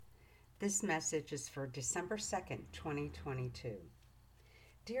This message is for December 2nd, 2022.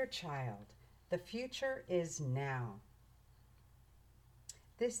 Dear child, the future is now.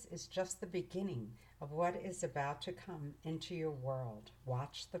 This is just the beginning of what is about to come into your world.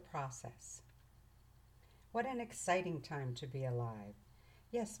 Watch the process. What an exciting time to be alive.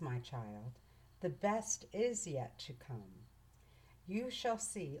 Yes, my child, the best is yet to come. You shall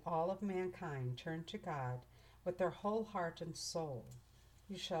see all of mankind turn to God with their whole heart and soul.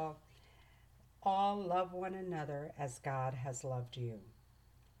 You shall all love one another as God has loved you.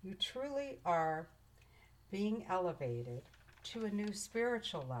 You truly are being elevated to a new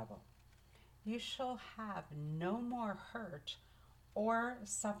spiritual level. You shall have no more hurt or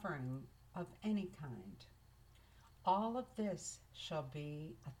suffering of any kind. All of this shall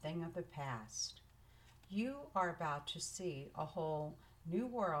be a thing of the past. You are about to see a whole new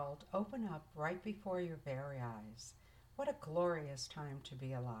world open up right before your very eyes. What a glorious time to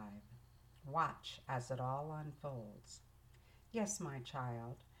be alive. Watch as it all unfolds. Yes, my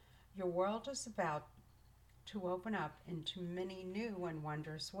child, your world is about to open up into many new and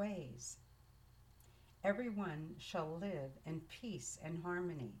wondrous ways. Everyone shall live in peace and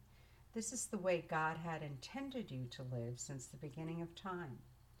harmony. This is the way God had intended you to live since the beginning of time.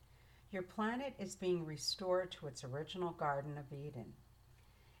 Your planet is being restored to its original Garden of Eden.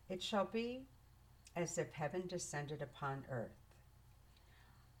 It shall be as if heaven descended upon earth.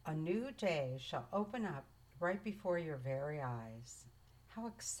 A new day shall open up right before your very eyes. How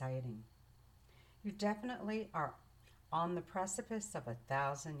exciting. You definitely are on the precipice of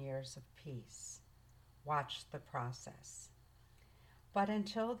 1,000 years of peace. Watch the process. But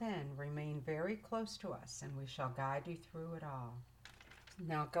until then, remain very close to us and we shall guide you through it all.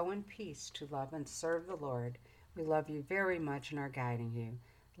 Now go in peace to love and serve the Lord. We love you very much and are guiding you.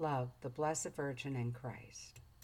 Love, the Blessed Virgin in Christ.